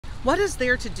What is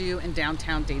there to do in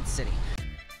downtown Dade City?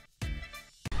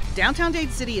 Downtown Dade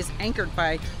City is anchored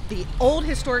by the old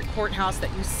historic courthouse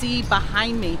that you see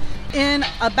behind me. In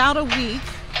about a week,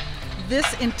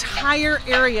 this entire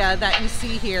area that you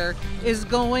see here is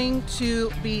going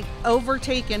to be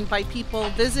overtaken by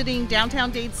people visiting downtown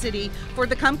Dade City for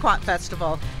the Kumquat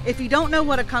Festival. If you don't know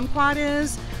what a kumquat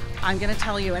is, I'm going to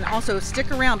tell you, and also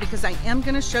stick around because I am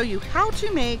going to show you how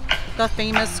to make the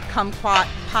famous Kumquat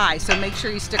Pie. So make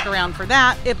sure you stick around for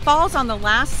that. It falls on the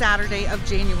last Saturday of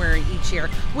January each year,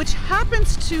 which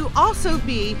happens to also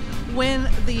be when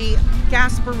the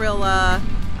Gasparilla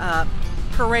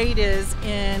parade is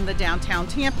in the downtown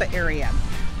Tampa area.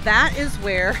 That is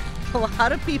where a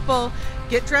lot of people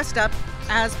get dressed up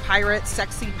as pirates,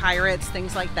 sexy pirates,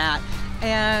 things like that.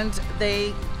 And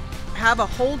they have a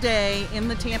whole day in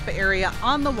the Tampa area,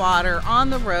 on the water, on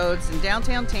the roads in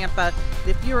downtown Tampa.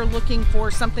 If you're looking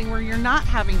for something where you're not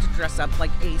having to dress up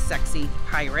like a sexy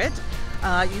pirate,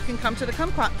 you can come to the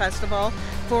Kumquat Festival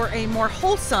for a more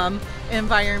wholesome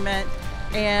environment.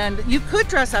 And you could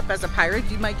dress up as a pirate.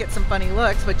 You might get some funny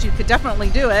looks, but you could definitely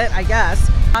do it, I guess.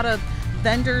 A lot of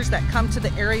vendors that come to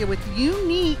the area with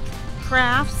unique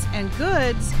crafts and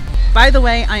goods. By the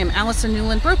way, I am Allison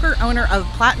Newlon, broker, owner of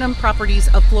Platinum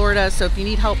Properties of Florida. So if you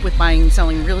need help with buying and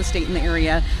selling real estate in the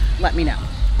area, let me know.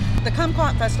 The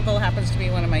Kumquat Festival happens to be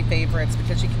one of my favorites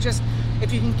because you can just,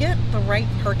 if you can get the right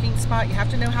parking spot, you have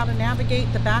to know how to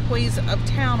navigate the back ways of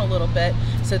town a little bit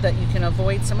so that you can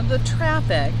avoid some of the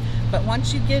traffic. But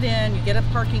once you get in, you get a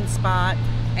parking spot,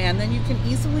 and then you can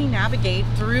easily navigate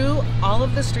through all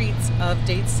of the streets of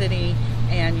Dade City,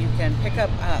 and you can pick up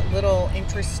little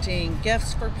interesting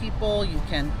gifts for people. You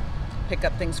can pick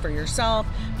up things for yourself.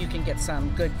 You can get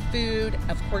some good food.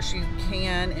 Of course you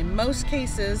can. In most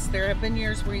cases, there have been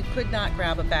years where you could not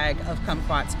grab a bag of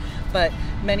kumquats, but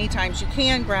many times you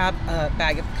can grab a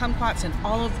bag of kumquats and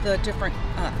all of the different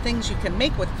things you can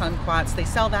make with kumquats. They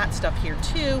sell that stuff here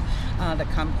too. The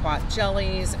kumquat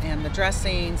jellies and the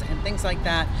dressings and things like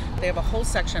that. They have a whole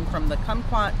section from the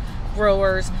kumquat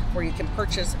growers where you can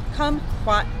purchase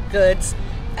kumquat goods.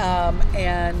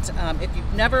 If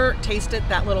you've never tasted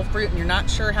that little fruit and you're not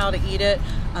sure how to eat it,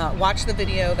 watch the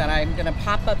video that I'm going to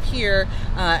pop up here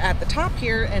at the top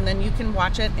here, and then you can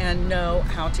watch it and know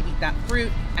how to eat that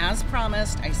fruit. As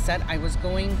promised, I said I was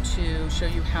going to show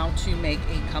you how to make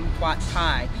a kumquat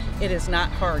pie. It is not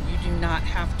hard. You do not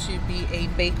have to be a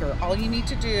baker. All you need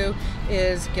to do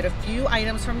is get a few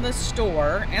items from the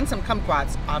store and some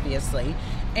kumquats, obviously,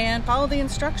 and follow the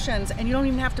instructions, and you don't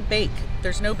even have to bake.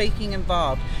 There's no baking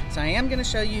involved. So I am going to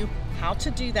show you how to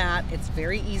do that. It's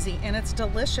very easy and it's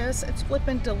delicious. It's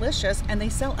flippin' delicious, and they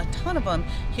sell a ton of them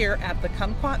here at the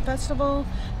Kumquat Festival.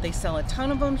 They sell a ton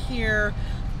of them here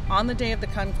on the day of the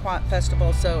Kumquat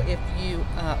Festival. So if you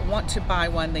want to buy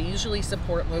one, they usually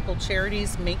support local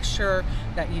charities. Make sure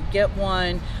that you get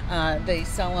one. They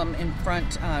sell them in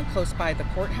front, close by the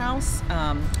courthouse,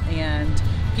 and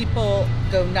people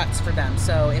go nuts for them.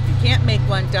 So if you can't make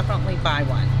one, definitely buy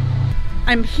one.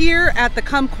 I'm here at the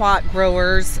Kumquat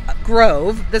Growers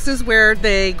Grove. This is where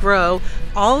they grow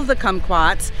all of the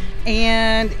kumquats,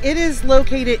 and it is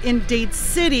located in Dade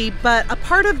City, but a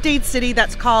part of Dade City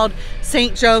that's called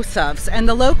St. Joseph's, and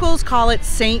the locals call it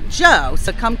St. Joe,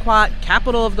 the kumquat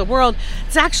capital of the world.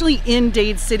 It's actually in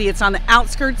Dade City. It's on the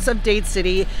outskirts of Dade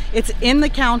City. It's in the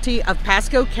county of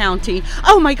Pasco County.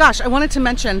 Oh my gosh, I wanted to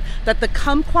mention that the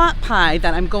kumquat pie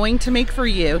that I'm going to make for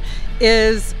you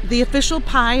is the official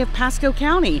pie of Pasco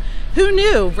County. Who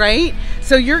knew, right?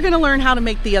 So you're going to learn how to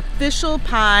make the official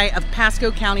pie of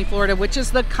Pasco County, Florida, which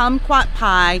is the Kumquat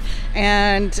Pie,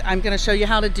 and I'm going to show you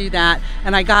how to do that.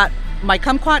 And I got my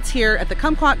kumquats here at the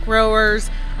Kumquat Growers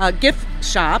gift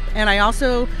shop, and I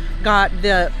also got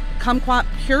the kumquat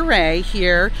puree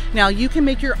here. Now you can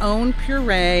make your own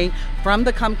puree from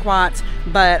the kumquats,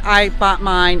 but I bought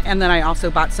mine, and then I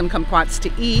also bought some kumquats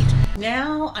to eat.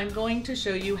 Now I'm going to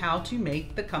show you how to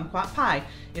make the kumquat pie.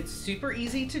 It's super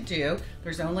easy to do.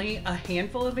 There's only a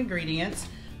handful of ingredients.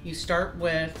 You start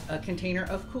with a container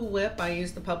of Cool Whip. I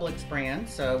use the Publix brand,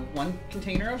 so 1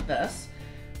 container of this.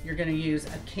 You're going to use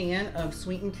a can of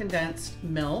sweetened condensed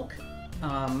milk.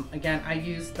 Again, I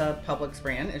use the Publix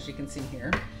brand, as you can see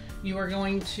here. You are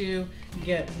going to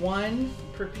get 1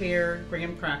 prepared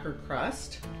graham cracker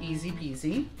crust, easy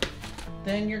peasy.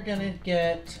 Then you're going to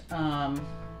get,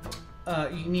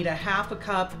 you need a 1/2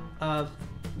 cup of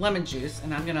lemon juice,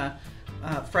 and I'm going to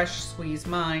fresh squeeze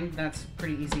mine. That's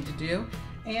pretty easy to do.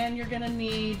 And you're going to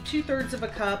need 2/3 of a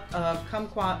cup of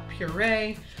kumquat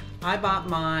puree, I bought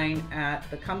mine at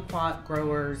the Kumquat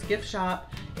Growers gift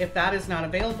shop. If that is not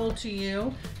available to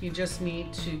you, you just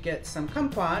need to get some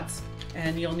kumquats,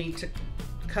 and you'll need to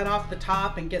cut off the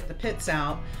top and get the pits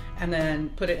out, and then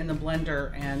put it in the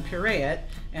blender and puree it,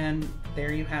 and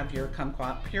there you have your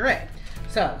kumquat puree.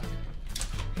 So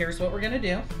here's what we're gonna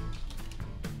do.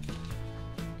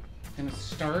 I'm gonna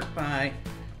start by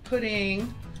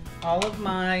putting all of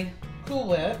my Cool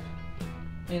Whip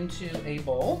into a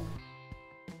bowl.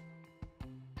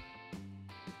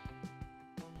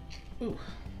 Ooh.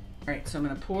 All right, so I'm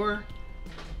gonna pour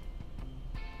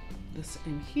this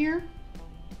in here.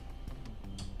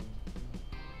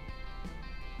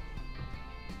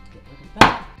 Get rid of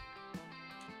that.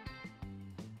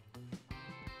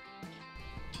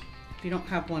 If you don't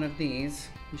have one of these,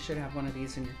 you should have one of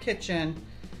these in your kitchen.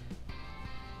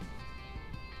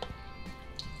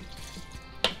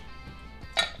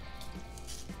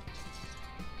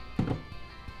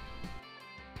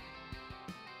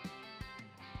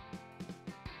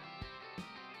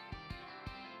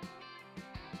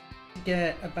 To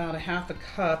get about a half a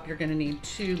cup, you're going to need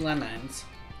 2 lemons.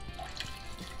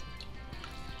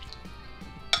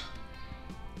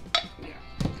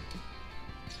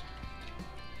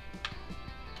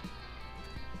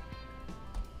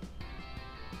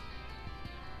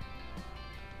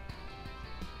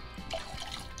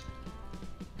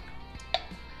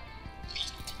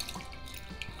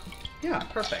 Yeah,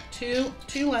 perfect.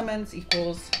 Two lemons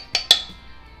equals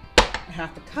a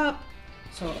half a cup.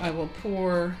 So I will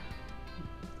pour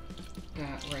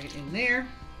that right in there.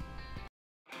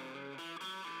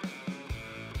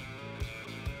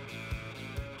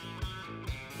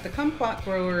 The Kumquat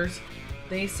Growers,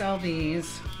 they sell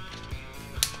these.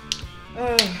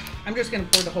 I'm just gonna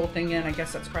pour the whole thing in. I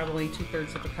guess that's probably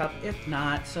 2/3 of a cup. If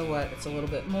not, so what? It's a little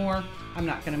bit more. I'm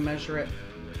not gonna measure it.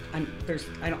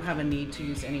 I don't have a need to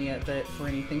use any of it for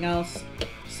anything else.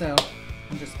 So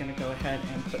I'm just gonna go ahead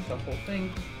and put the whole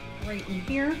thing right in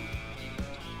here.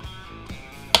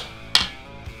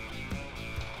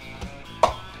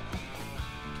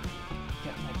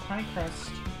 Get my pie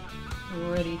crust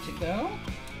ready to go.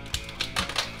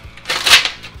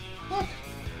 Look,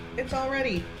 it's all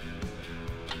ready.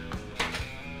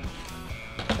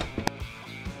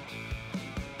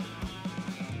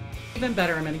 Even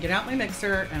better, I'm going to get out my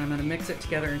mixer and I'm going to mix it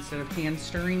together instead of hand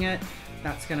stirring it.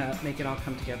 That's going to make it all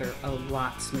come together a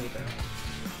lot smoother.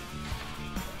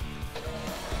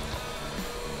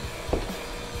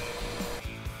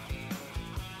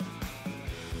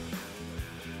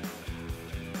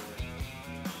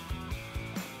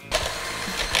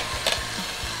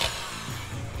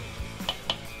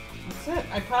 That's it.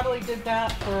 I probably did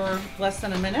that for less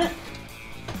than a minute.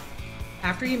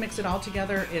 After you mix it all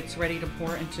together, it's ready to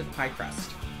pour into the pie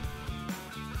crust.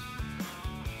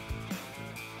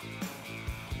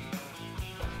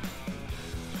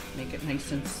 Make it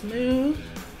nice and smooth.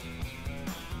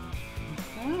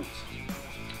 Like that.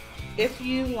 If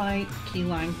you like key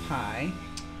lime pie,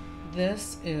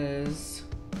 this is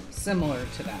similar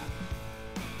to that.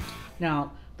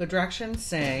 Now, the directions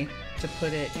say to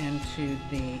put it into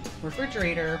the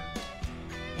refrigerator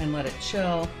and let it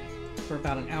chill for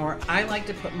about an hour. I like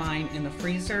to put mine in the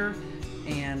freezer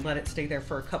and let it stay there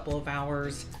for a couple of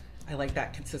hours. I like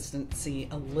that consistency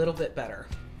a little bit better.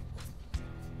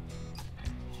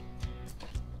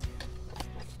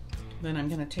 Then I'm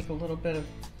going to take a little bit of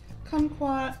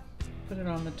kumquat, put it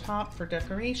on the top for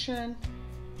decoration.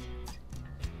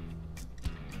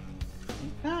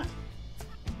 Like that.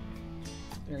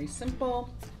 Very simple.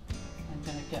 I'm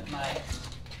going to get my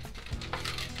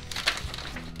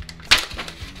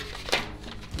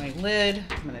lid.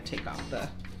 I'm going to take off the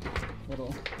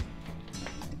little,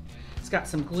 it's got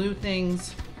some glue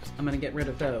things. I'm going to get rid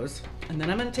of those. And then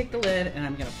I'm going to take the lid and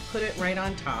I'm going to put it right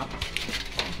on top.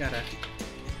 You got to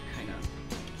kind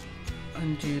of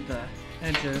undo the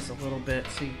edges a little bit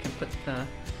so you can put the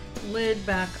lid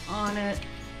back on it.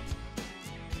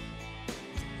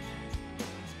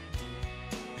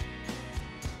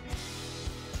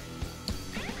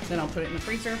 Then I'll put it in the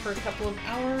freezer for a couple of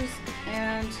hours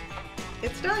and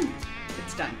it's done.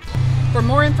 It's done. For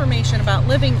more information about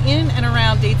living in and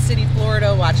around Dade City,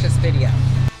 Florida, watch this video.